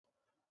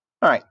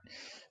All right,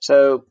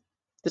 so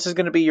this is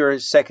going to be your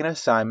second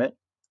assignment.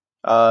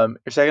 Your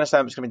second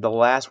assignment is going to be the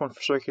last one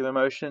for circular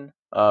motion.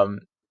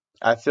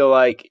 I feel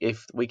like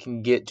if we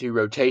can get to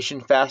rotation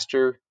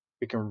faster,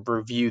 we can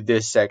review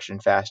this section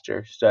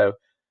faster. So,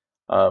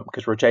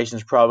 because rotation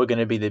is probably going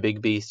to be the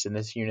big beast in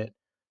this unit,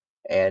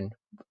 and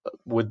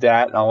with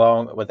that,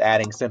 along with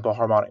adding simple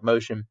harmonic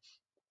motion,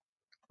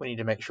 we need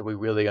to make sure we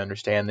really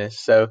understand this.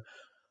 So,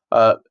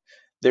 uh,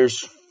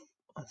 there's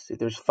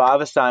there's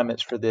 5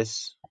 assignments for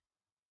this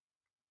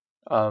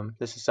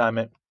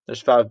assignment.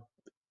 There's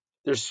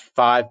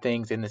 5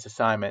 things in this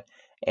assignment,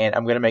 and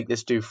I'm going to make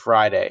this due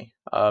Friday.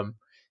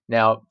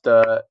 Now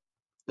the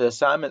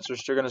assignments are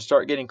still going to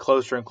start getting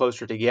closer and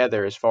closer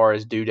together as far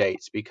as due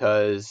dates,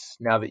 because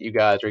now that you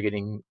guys are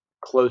getting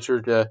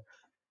closer to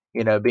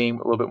being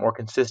a little bit more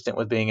consistent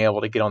with being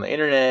able to get on the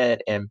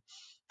internet, and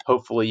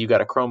hopefully you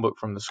got a Chromebook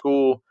from the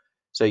school,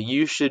 so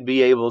you should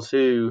be able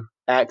to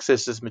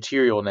access this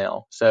material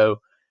now. So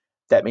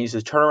that means the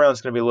turnaround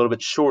is going to be a little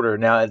bit shorter.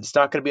 Now, it's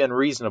not going to be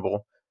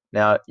unreasonable.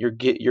 Now, you're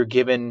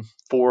given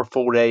 4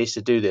 full days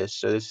to do this,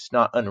 so this is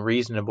not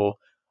unreasonable.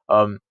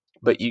 Um,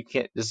 but you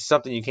can't. This is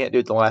something you can't do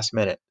at the last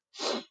minute.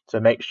 So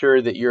make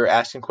sure that you're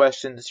asking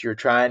questions. You're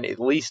trying at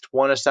least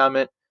one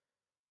assignment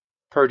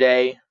per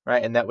day,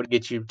 right? And that would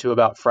get you to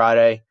about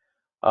Friday.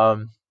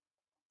 Um,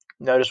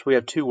 Notice we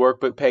have 2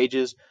 workbook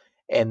pages,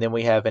 and then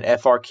we have an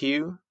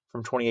FRQ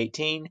from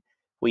 2018.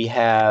 We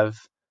have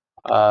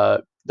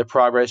the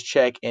progress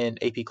check in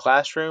AP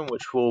Classroom,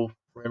 which will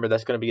remember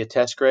that's going to be a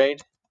test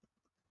grade,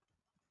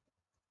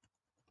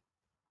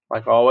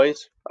 like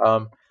always.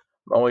 I'm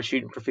only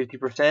shooting for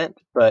 50%,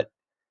 but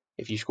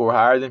if you score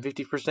higher than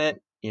 50%,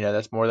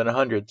 that's more than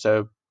 100.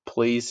 So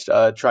please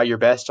try your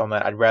best on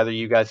that. I'd rather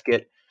you guys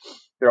get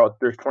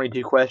there's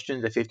 22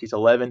 questions. At 50 is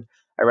 11.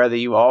 I'd rather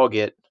you all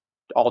get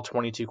all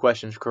 22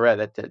 questions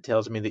correct. That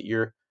tells me that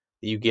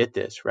you get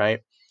this,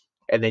 right?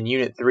 And then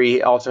Unit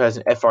 3 also has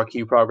an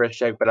FRQ progress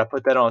check, but I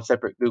put that on a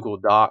separate Google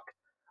Doc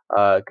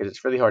because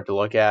it's really hard to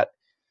look at.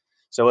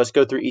 So let's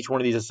go through each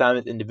one of these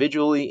assignments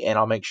individually, and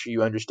I'll make sure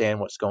you understand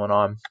what's going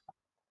on.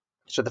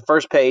 So the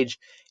first page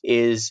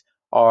is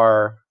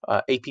our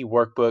AP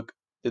workbook.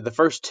 The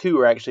first 2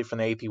 are actually from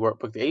the AP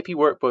workbook. The AP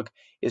workbook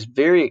is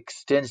very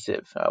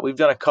extensive. We've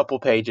done a couple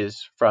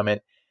pages from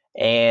it,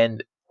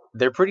 and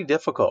they're pretty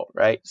difficult,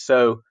 right?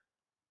 So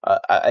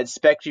I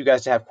expect you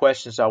guys to have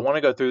questions. So I want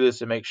to go through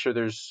this and make sure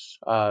there's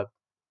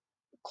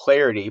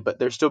clarity, but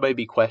there still may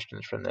be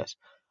questions from this.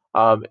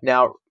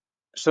 Now,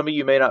 some of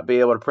you may not be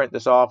able to print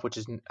this off, which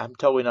is I'm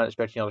totally not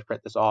expecting y'all to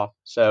print this off.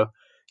 So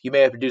you may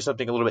have to do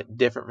something a little bit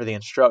different for the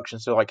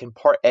instructions. So like in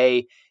part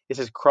A, it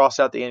says cross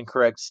out the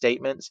incorrect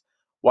statements.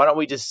 Why don't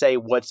we just say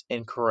what's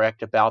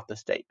incorrect about the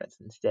statements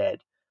instead?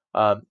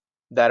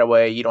 That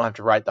way you don't have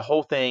to write the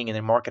whole thing and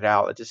then mark it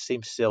out. It just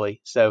seems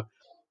silly. So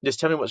just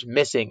tell me what's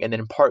missing, and then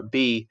in part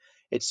B,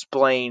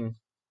 explain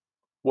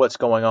what's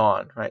going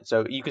on, right?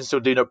 So you can still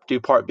do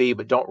part B,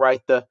 but don't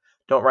write the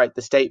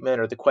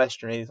statement or the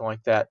question or anything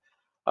like that.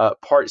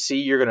 Part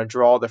C, you're going to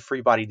draw the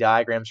free body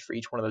diagrams for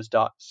each one of those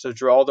dots. So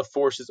draw the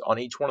forces on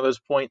each one of those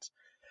points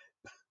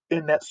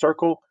in that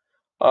circle.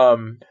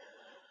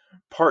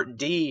 Part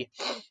D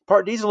is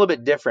a little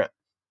bit different.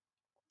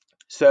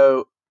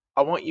 So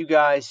I want you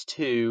guys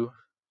to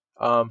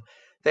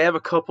they have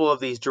a couple of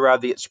these derive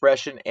the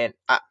expression, and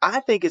I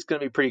think it's going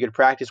to be pretty good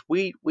practice.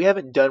 We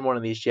haven't done one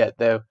of these yet,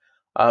 though.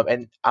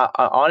 And I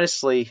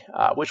honestly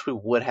wish we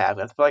would have.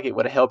 I feel like it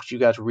would have helped you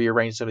guys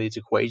rearrange some of these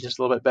equations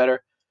a little bit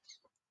better.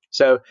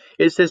 So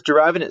it says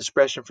derive an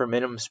expression for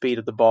minimum speed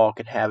of the ball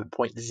can have at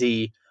point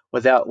Z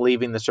without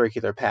leaving the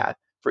circular path.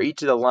 For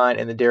each of the line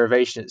and the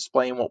derivation,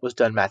 explain what was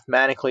done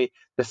mathematically.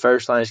 The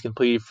first line is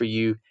completed for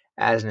you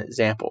as an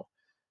example.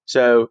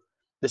 So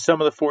the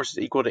sum of the forces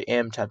is equal to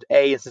m times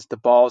a, and since the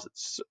ball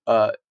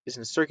is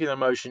in circular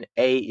motion,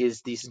 a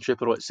is the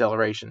centripetal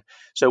acceleration.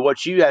 So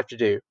what you have to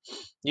do,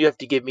 you have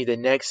to give me the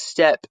next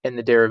step in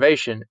the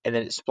derivation and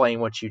then explain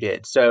what you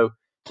did. So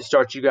to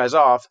start you guys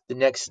off, the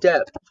next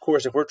step, of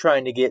course, if we're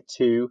trying to get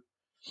to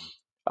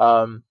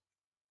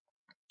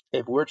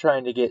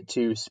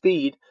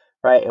speed,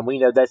 right, and we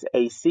know that's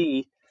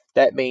AC,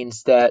 that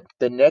means that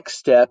the next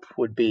step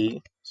would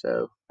be,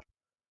 so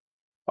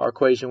our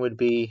equation would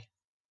be,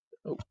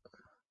 oh,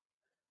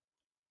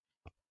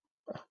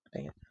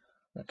 dang it,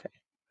 okay,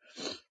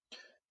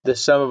 the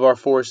sum of our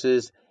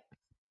forces,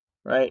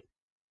 right,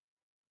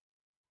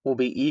 will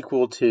be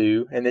equal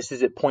to, and this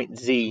is at point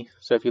Z,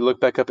 so if you look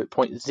back up at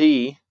point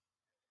Z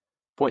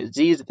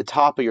is at the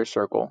top of your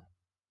circle,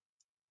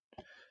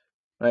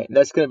 right, and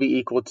that's going to be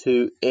equal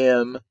to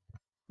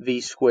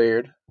mv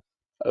squared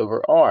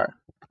over r,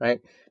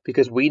 right?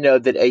 Because we know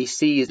that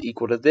AC is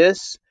equal to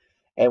this,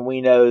 and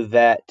we know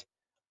that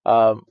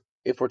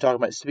if we're talking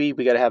about speed,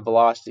 we got to have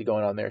velocity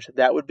going on there. So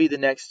that would be the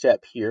next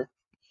step here,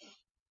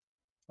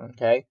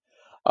 okay?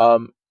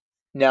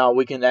 Now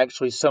we can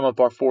actually sum up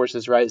our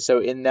forces, right?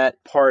 So in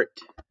part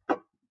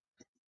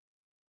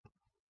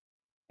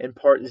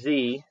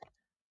Z,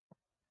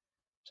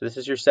 so this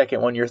is your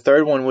second one. Your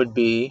third one would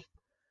be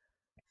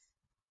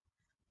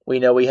we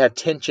know we have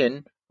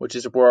tension, which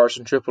is where our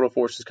centripetal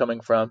force is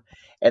coming from,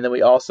 and then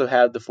we also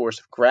have the force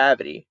of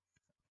gravity,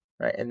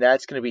 right? And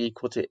that's going to be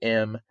equal to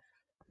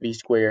mv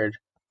squared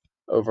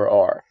over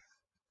r.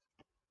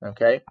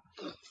 Okay?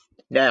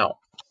 Now,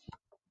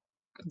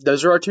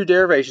 those are our two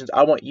derivations.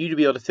 I want you to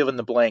be able to fill in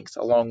the blanks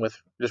along with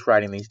just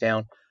writing these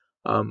down.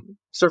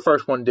 It's our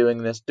first one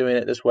doing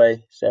it this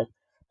way, so I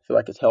feel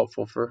like it's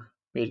helpful for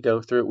me to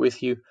go through it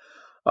with you.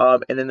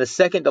 And then the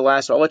second to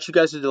last, I'll let you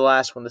guys do the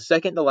last one. The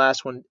second to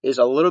last one is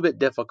a little bit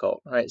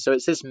difficult, right? So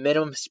it says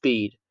minimum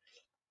speed.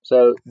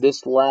 So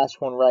this last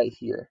one right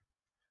here.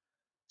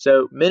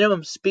 So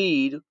minimum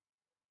speed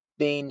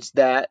means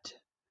that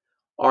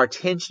our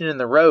tension in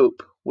the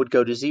rope would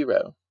go to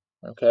 0.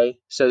 Okay,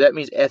 so that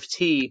means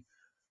Ft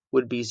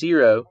would be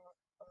 0,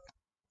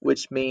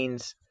 which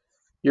means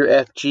your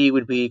Fg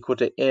would be equal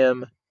to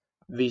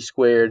mv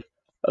squared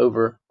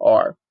over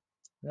r,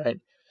 right?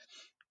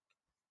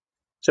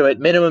 So at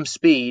minimum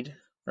speed,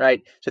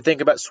 right? So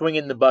think about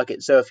swinging the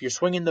bucket. So if you're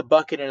swinging the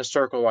bucket in a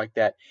circle like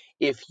that,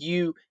 if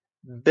you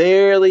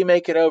barely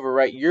make it over,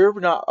 right, you're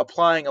not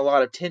applying a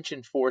lot of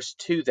tension force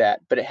to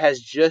that, but it has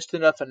just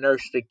enough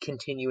inertia to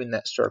continue in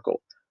that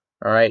circle,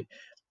 all right?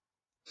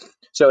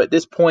 So at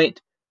this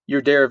point,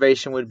 your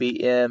derivation would be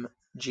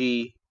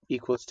mg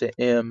equals to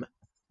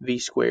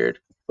mv squared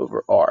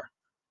over r.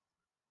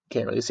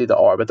 Can't really see the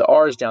r, but the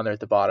r is down there at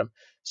the bottom.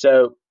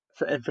 So,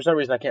 and for some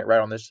reason I can't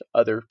write on this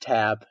other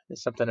tab.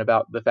 It's something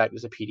about the fact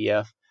it's a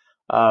PDF.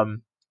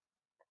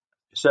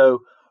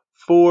 So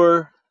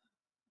for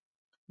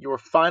your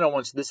final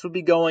ones, this would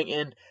be going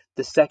in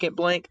the second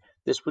blank,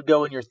 this would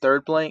go in your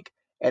third blank,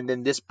 and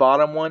then this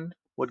bottom one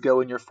would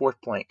go in your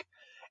fourth blank.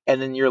 And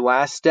then your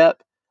last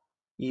step,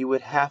 you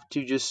would have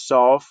to just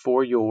solve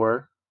for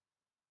your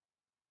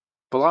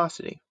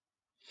velocity.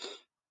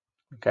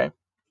 Okay?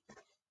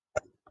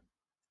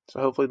 So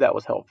hopefully that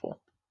was helpful.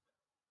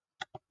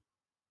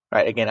 All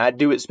right, again, I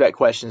do expect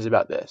questions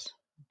about this.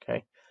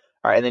 Okay?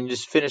 All right, and then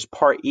just finish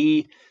part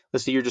E.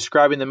 Let's see, you're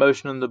describing the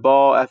motion of the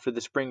ball after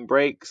the string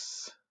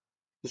breaks.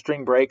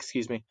 Describe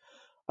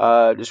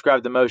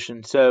the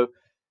motion. So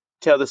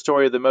tell the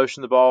story of the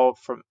motion of the ball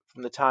from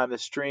the time the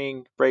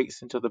string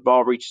breaks until the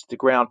ball reaches the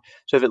ground.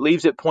 So if it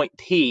leaves at point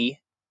P,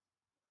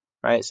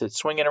 right? So it's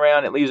swinging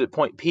around, it leaves at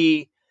point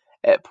P.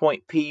 At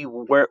point P,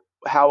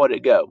 how would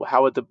it go?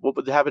 What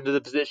would happen to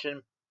the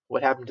position?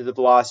 What happened to the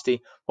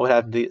velocity? What would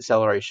happen to the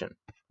acceleration?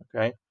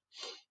 Okay.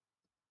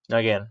 Now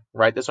again,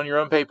 write this on your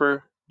own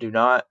paper. Do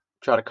not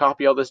try to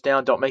copy all this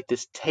down. Don't make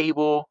this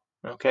table.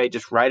 Okay,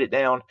 just write it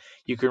down.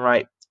 You can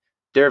write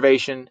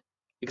derivation,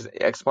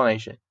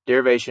 explanation,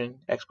 derivation,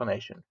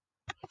 explanation.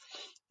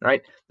 All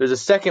right. There's a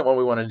second one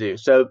we want to do.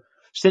 So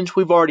since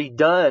we've already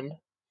done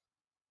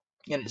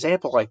an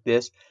example like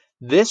this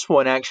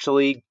one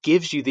actually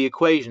gives you the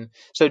equation.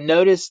 So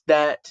notice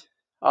that,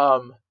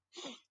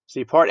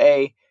 see, part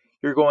A,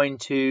 you're going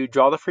to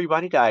draw the free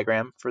body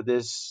diagram for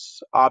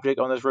this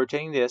object on this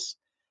rotating disc.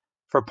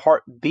 For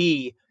part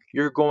B,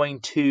 you're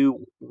going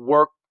to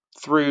work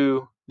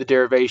through the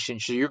derivation.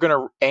 So you're going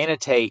to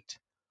annotate,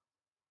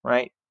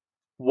 right,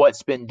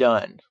 what's been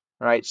done,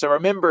 right? So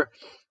remember,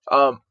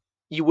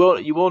 you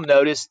will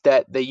notice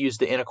that they use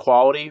the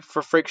inequality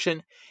for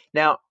friction.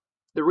 Now,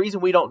 the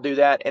reason we don't do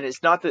that, and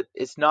it's not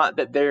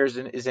that theirs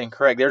is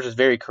incorrect. Theirs is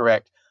very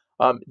correct.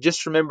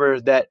 Just remember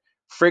that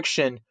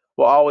friction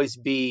will always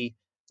be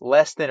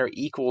less than or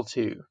equal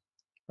to,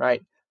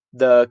 right,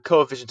 the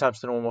coefficient times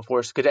the normal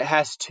force, because it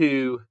has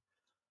to.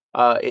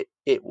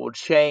 It will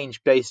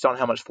change based on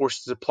how much force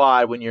is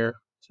applied when you're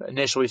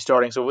initially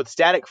starting. So with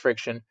static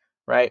friction,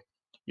 right,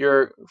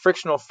 your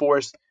frictional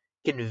force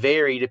can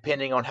vary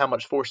depending on how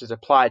much force is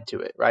applied to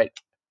it, right?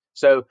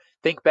 So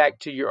think back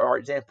to our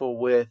example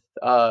with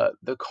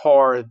the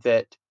car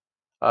that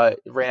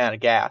ran out of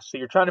gas. So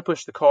you're trying to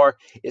push the car.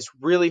 It's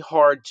really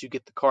hard to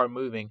get the car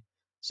moving.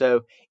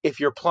 So if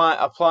you're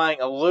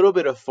applying a little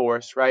bit of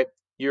force, right,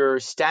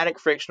 your static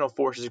frictional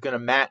force is going to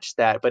match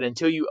that. But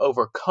until you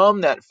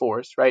overcome that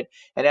force, right,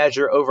 and as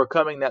you're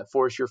overcoming that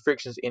force, your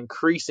friction is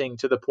increasing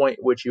to the point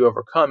at which you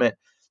overcome it,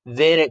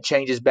 then it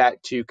changes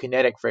back to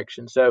kinetic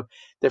friction. So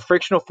the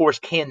frictional force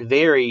can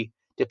vary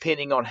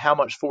depending on how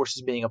much force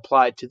is being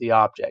applied to the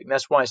object. And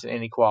that's why it's an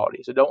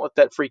inequality. So don't let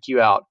that freak you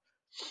out.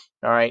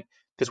 All right.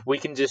 Because we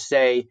can just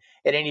say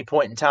at any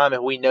point in time,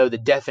 if we know the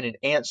definite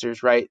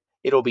answers, right,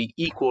 it'll be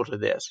equal to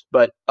this.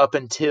 But up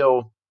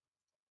until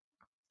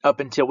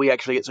we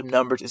actually get some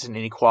numbers, it's an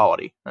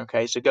inequality.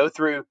 Okay, so go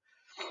through,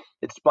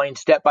 explain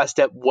step by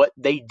step what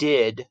they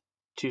did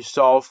to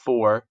solve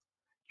for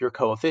your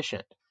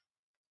coefficient.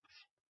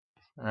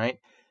 All right.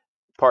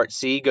 Part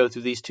C, go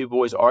through these two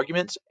boys'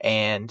 arguments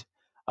and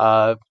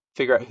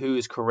figure out who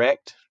is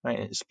correct, right,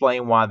 and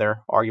explain why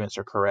their arguments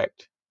are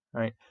correct,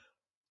 right?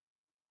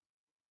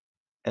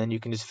 And then you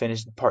can just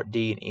finish part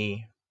D and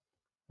E.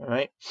 All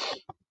right.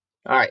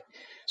 All right.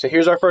 So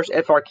here's our first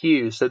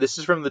FRQ. So this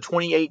is from the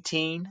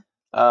 2018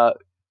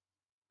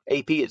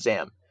 AP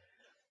exam.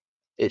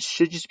 It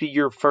should just be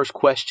your first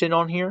question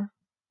on here,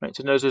 right?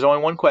 So notice there's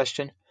only one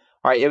question.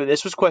 All right,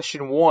 this was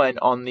question 1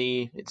 on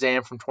the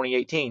exam from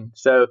 2018.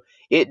 So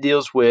it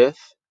deals with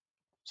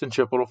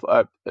centripetal,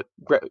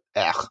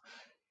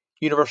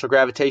 universal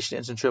gravitation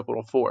and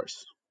centripetal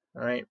force.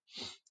 All right.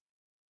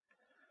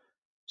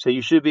 So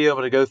you should be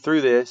able to go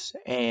through this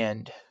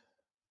and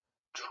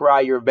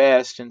try your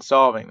best in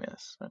solving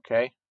this.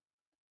 Okay.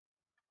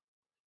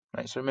 All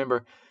right. So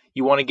remember,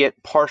 you want to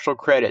get partial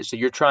credit. So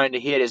you're trying to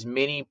hit as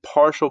many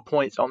partial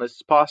points on this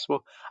as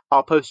possible.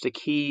 I'll post a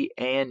key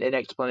and an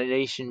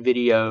explanation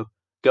video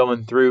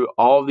going through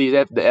all of these,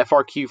 the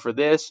FRQ for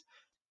this,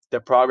 the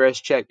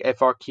progress check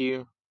FRQ,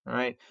 all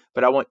right?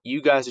 But I want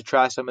you guys to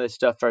try some of this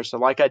stuff first. So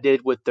like I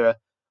did with the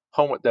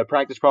homework, the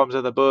practice problems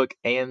of the book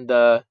and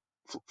the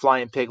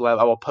Flying Pig Lab,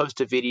 I will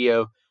post a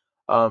video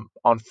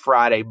on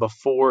Friday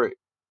before,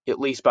 at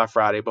least by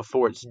Friday,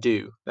 before it's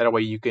due. That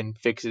way you can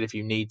fix it if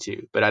you need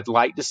to. But I'd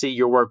like to see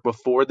your work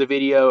before the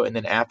video and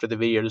then after the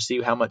video to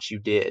see how much you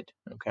did,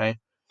 okay?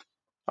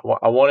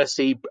 I want to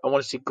see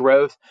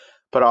growth,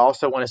 but I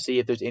also want to see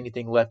if there's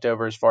anything left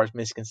over as far as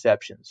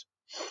misconceptions.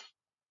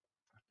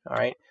 All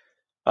right.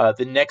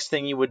 The next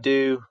thing you would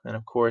do, and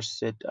of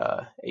course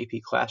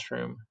AP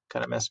Classroom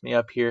kind of messed me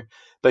up here,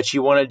 but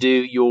you want to do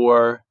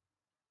your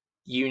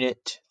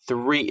Unit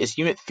 3. It's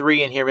Unit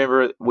 3 in here.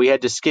 Remember, we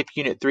had to skip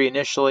Unit 3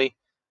 initially.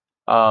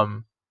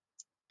 You're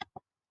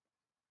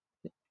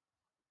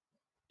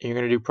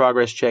going to do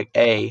Progress Check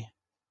A.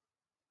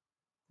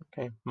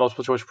 Okay,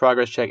 multiple choice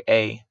Progress Check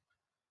A.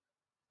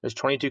 There's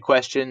 22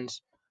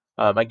 questions.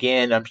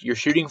 Again, you're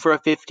shooting for a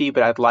 50,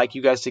 but I'd like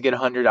you guys to get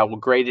 100. I will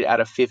grade it out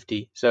of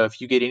 50. So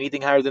if you get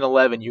anything higher than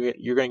 11,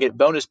 you're going to get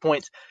bonus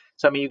points.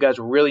 Some of you guys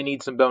really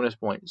need some bonus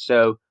points.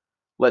 So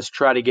let's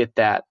try to get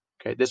that.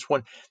 Okay,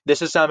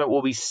 this assignment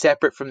will be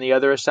separate from the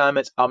other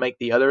assignments. I'll make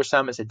the other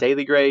assignments a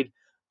daily grade,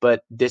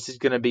 but this is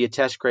going to be a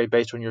test grade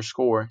based on your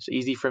score. It's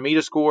easy for me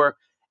to score,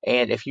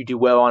 and if you do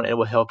well on it, it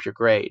will help your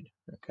grade.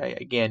 Okay,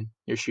 again,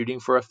 you're shooting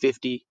for a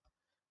 50.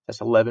 That's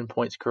 11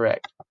 points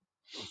correct.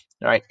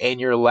 All right, and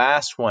your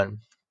last one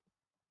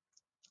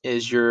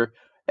is your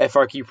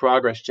FRQ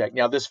progress check.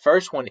 Now, this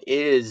first one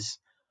is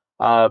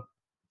kind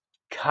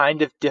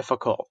of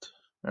difficult,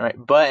 all right,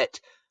 but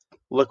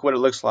look what it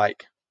looks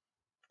like.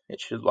 It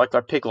should look like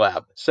our Pig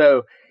Lab.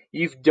 So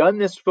you've done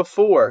this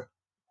before.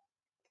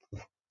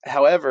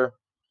 However,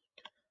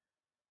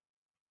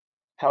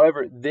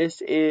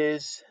 this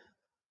is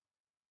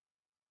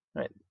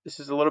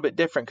a little bit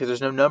different because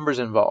there's no numbers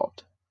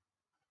involved.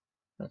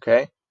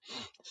 Okay,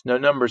 there's no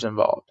numbers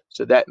involved.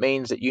 So that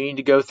means that you need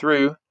to go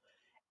through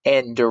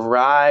and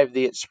derive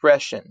the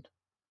expression.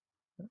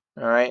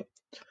 All right.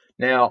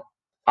 Now,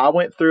 I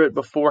went through it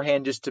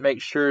beforehand just to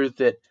make sure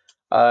that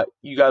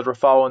you guys were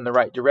following the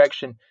right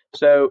direction.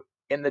 So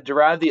in the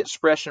derive the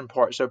expression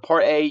part, so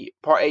part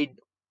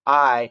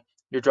I,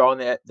 you're drawing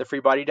the free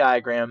body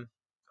diagram.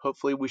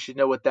 Hopefully we should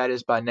know what that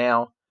is by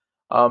now.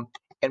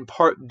 And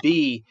part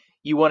B,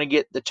 you want to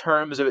get the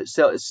terms of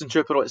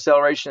centripetal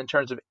acceleration in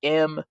terms of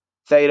m,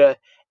 theta,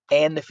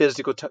 and the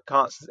physical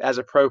constants as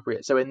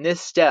appropriate. So in this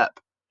step,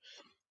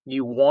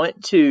 you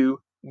want to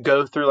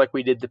go through like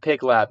we did the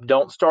Pig Lab.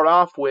 Don't start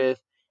off with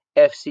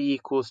Fc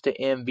equals to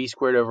mv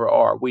squared over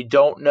r. We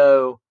don't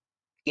know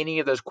any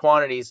of those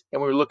quantities,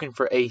 and we're looking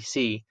for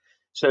AC.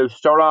 So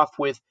start off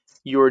with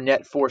your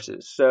net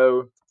forces.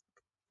 So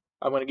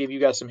I'm going to give you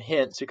guys some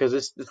hints because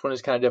this one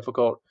is kind of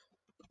difficult.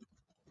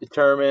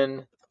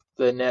 Determine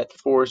the net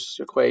force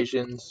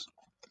equations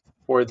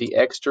for the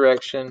x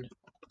direction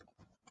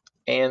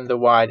and the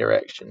y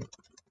direction.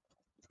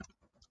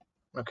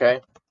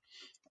 Okay,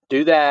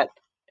 do that,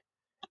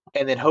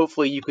 and then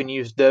hopefully you can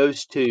use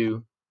those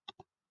two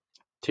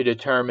to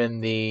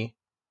determine the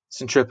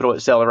centripetal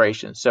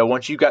acceleration. So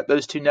once you got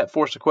those two net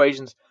force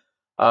equations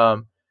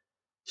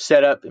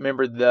set up,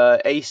 remember the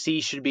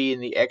AC should be in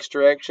the x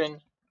direction.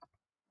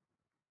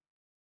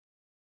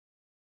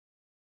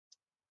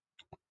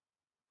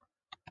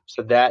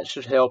 So that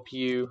should help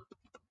you.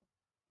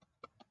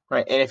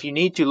 Right, and if you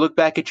need to, look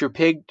back at your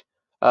Pig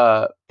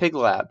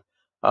Lab.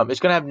 It's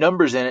going to have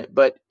numbers in it,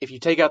 but if you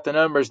take out the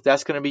numbers,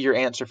 that's going to be your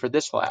answer for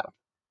this lab.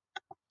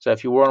 So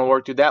if you want to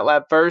work through that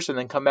lab first and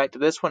then come back to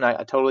this one,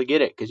 I totally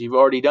get it because you've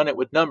already done it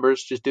with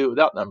numbers. Just do it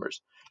without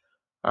numbers.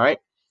 All right.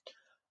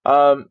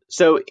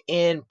 So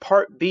in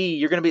part B,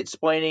 you're going to be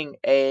explaining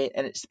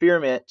an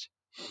experiment,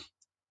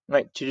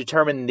 right, to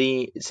determine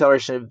the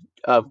acceleration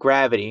of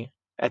gravity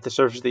at the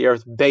surface of the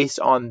Earth based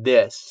on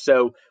this.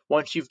 So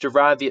once you've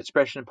derived the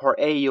expression in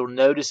part A, you'll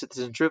notice that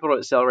the centripetal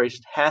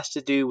acceleration has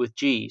to do with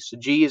g. So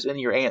g is in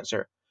your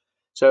answer.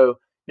 So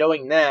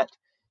knowing that,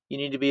 you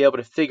need to be able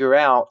to figure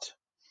out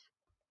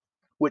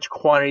which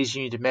quantities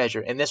you need to measure.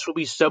 And this will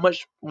be so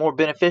much more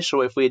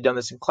beneficial if we had done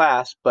this in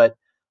class. But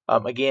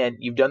again,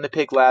 you've done the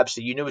Pig Lab,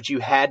 so you knew what you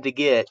had to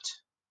get,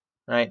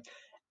 right?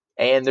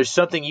 And there's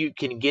something you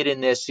can get in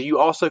this. So you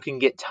also can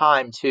get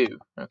time too,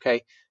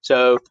 okay?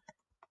 So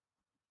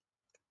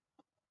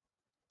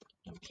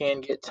you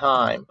can get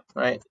time,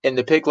 right? In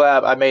the Pig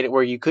Lab, I made it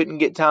where you couldn't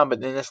get time,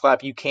 but in this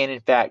lab, you can,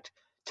 in fact,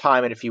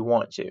 time it if you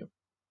want to.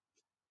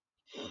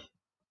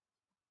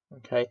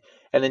 Okay,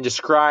 and then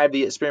describe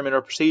the experiment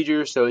or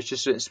procedure. So it's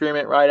just an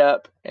experiment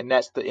write-up, and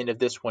that's the end of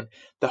this one.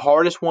 The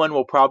hardest one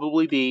will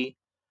probably be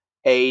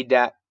AII,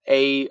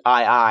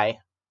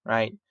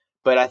 right?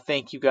 But I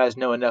think you guys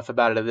know enough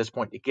about it at this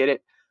point to get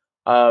it.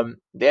 The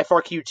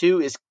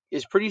FRQ2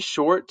 is pretty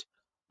short,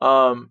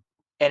 and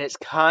it's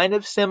kind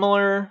of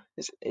similar.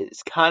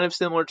 It's kind of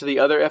similar to the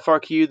other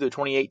FRQ, the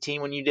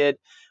 2018 one you did,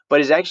 but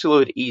it's actually a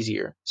little bit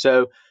easier.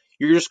 So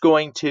you're just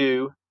going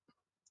to.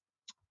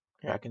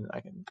 Here, I don't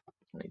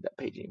need that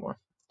page anymore.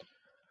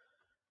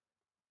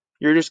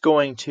 You're just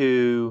going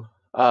to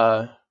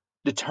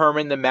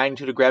determine the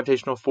magnitude of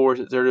gravitational force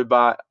exerted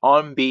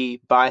on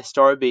B by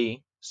star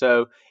B.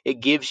 So it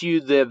gives you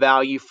the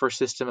value for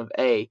system of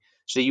A.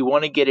 So you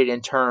want to get it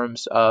in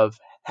terms of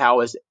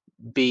how is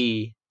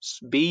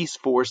B's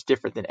force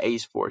different than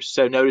A's force.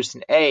 So notice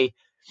in A,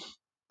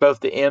 both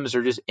the M's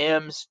are just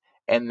M's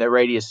and the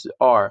radius is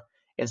R.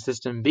 In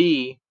system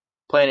B,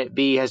 planet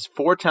B has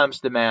 4 times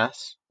the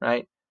mass,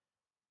 right?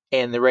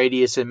 And the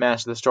radius and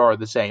mass of the star are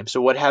the same.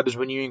 So what happens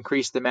when you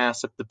increase the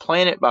mass of the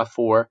planet by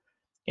 4?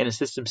 In a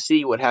system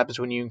C, what happens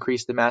when you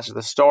increase the mass of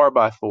the star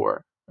by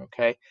 4?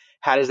 Okay,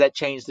 how does that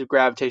change the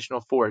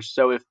gravitational force?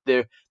 So if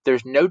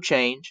there's no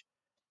change,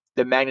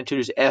 the magnitude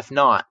is F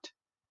naught.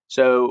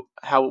 So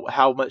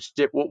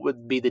what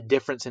would be the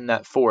difference in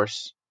that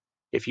force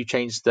if you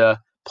change the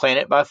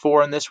planet by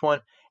 4 in this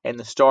one and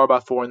the star by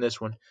 4 in this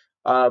one?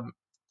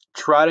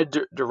 Try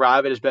to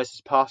derive it as best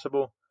as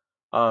possible.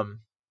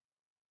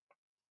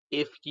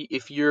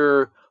 If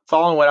you're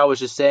following what I was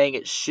just saying,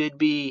 it should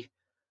be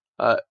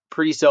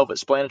pretty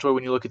self-explanatory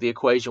when you look at the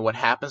equation what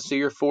happens to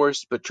your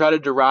force, but try to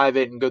derive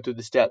it and go through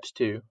the steps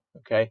too.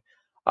 Okay,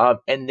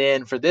 and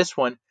then for this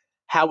one,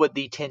 how would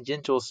the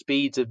tangential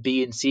speeds of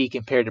B and C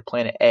compare to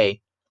planet A?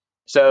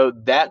 So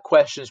that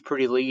question is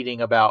pretty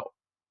leading about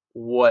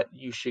what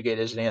you should get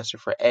as an answer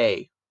for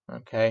A.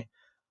 Okay.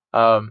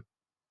 So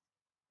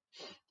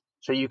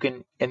you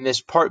can, in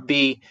this part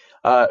B,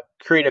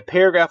 create a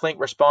paragraph length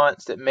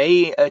response that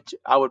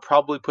I would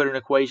probably put an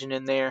equation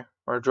in there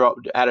or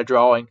add a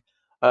drawing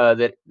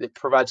that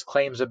provides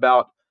claims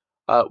about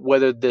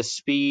whether the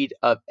speed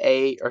of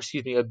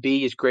of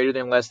B is greater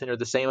than, less than, or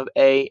the same of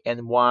A,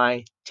 and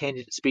why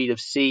tangent speed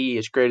of C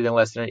is greater than,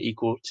 less than, or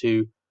equal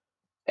to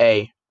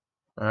A.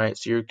 All right,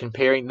 so you're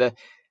comparing the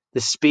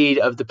speed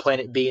of the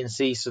planet B and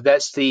C. So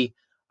that's the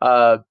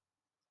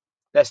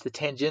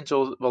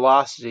tangential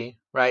velocity,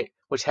 right,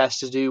 which has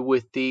to do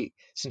with the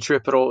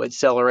centripetal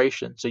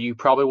acceleration. So you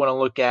probably want to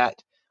look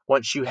at,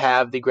 once you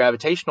have the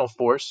gravitational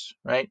force,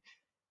 right,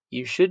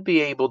 you should be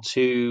able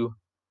to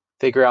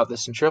figure out the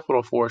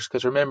centripetal force,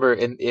 because remember,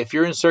 if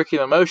you're in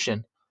circular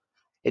motion,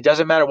 it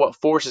doesn't matter what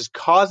force is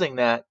causing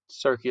that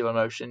circular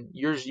motion.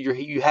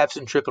 You have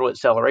centripetal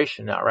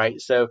acceleration now,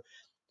 right? So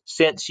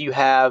since you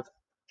have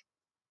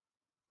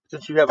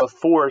a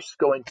force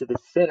going to the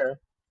center,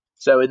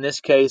 so in this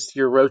case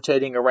you're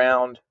rotating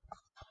around.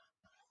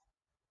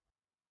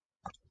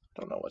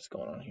 Don't know what's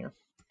going on here.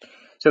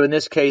 So in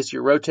this case,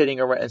 you're rotating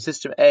around in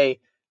system A,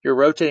 you're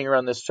rotating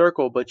around this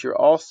circle, but you're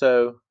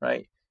also,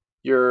 right,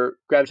 your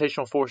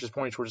gravitational force is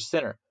pointing towards the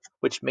center,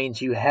 which means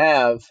you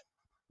have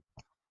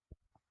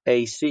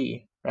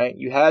AC, right?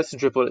 You have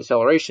centripetal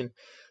acceleration.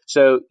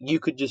 So you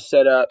could just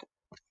set up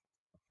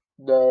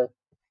the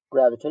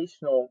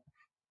gravitational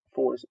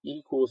force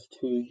equals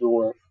to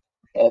your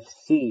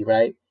FC,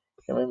 right?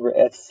 And remember,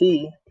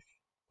 FC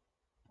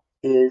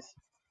is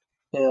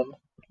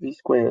mv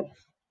squared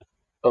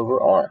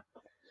over r.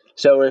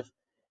 So if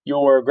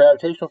your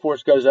gravitational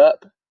force goes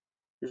up,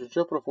 your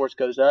centripetal force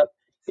goes up.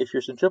 If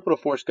your centripetal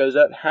force goes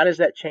up, how does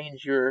that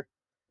change your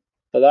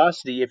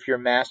velocity if your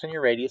mass and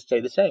your radius stay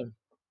the same?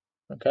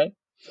 Okay.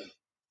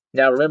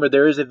 Now remember,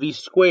 there is a v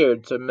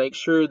squared, so make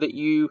sure that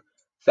you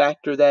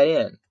factor that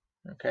in.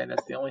 Okay,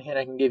 that's the only hint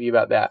I can give you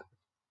about that.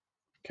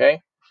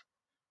 Okay.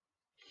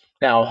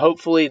 Now,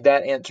 hopefully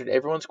that answered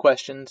everyone's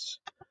questions.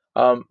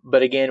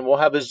 But again, we'll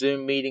have a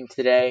Zoom meeting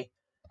today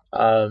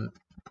and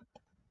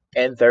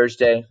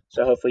Thursday,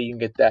 so hopefully you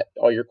can get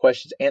all your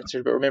questions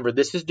answered. But remember,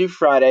 this is due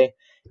Friday,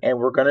 and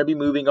we're going to be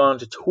moving on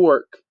to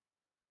torque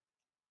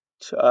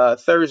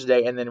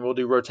Thursday, and then we'll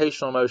do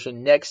rotational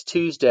motion next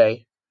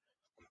Tuesday.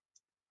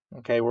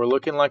 Okay, we're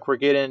looking like we're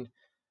getting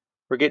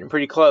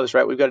pretty close,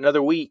 right? We've got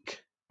another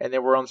week, and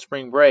then we're on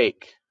spring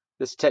break.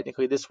 This is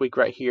technically this week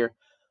right here.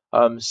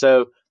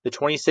 So the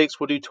 26th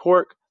we'll do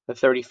torque, the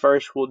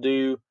 31st we'll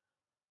do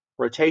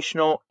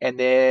rotational, and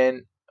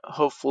then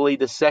hopefully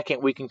the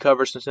second we can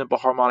cover some simple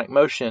harmonic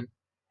motion,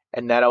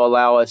 and that'll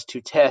allow us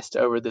to test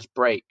over this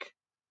break.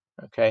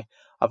 Okay,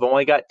 I've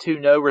only got 2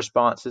 no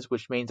responses,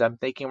 which means I'm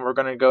thinking we're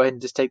going to go ahead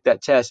and just take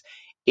that test.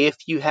 If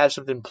you have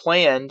something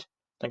planned,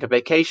 like a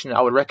vacation,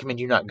 I would recommend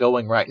you not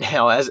going right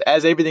now. As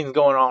everything's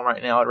going on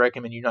right now, I'd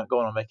recommend you not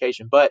going on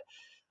vacation. But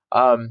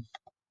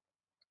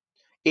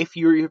if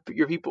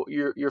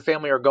your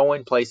family are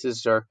going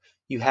places, or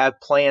you have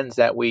plans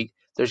that week,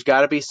 there's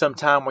got to be some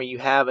time where you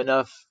have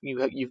enough.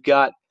 You've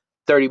got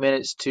 30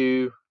 minutes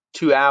to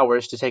 2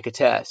 hours to take a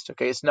test.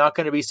 Okay, it's not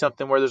going to be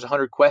something where there's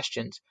 100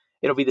 questions.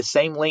 It'll be the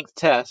same length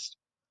test,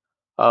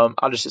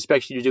 I'll just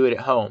expect you to do it at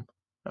home.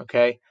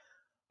 Okay.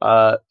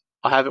 I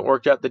haven't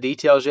worked out the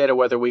details yet of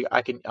whether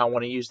I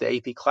want to use the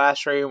AP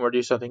Classroom or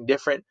do something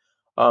different.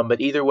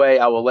 But either way,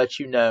 I will let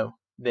you know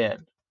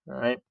then. All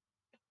right.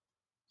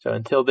 So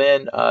until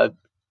then,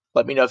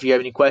 let me know if you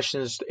have any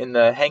questions in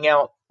the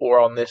Hangout or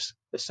on this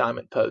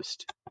assignment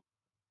post.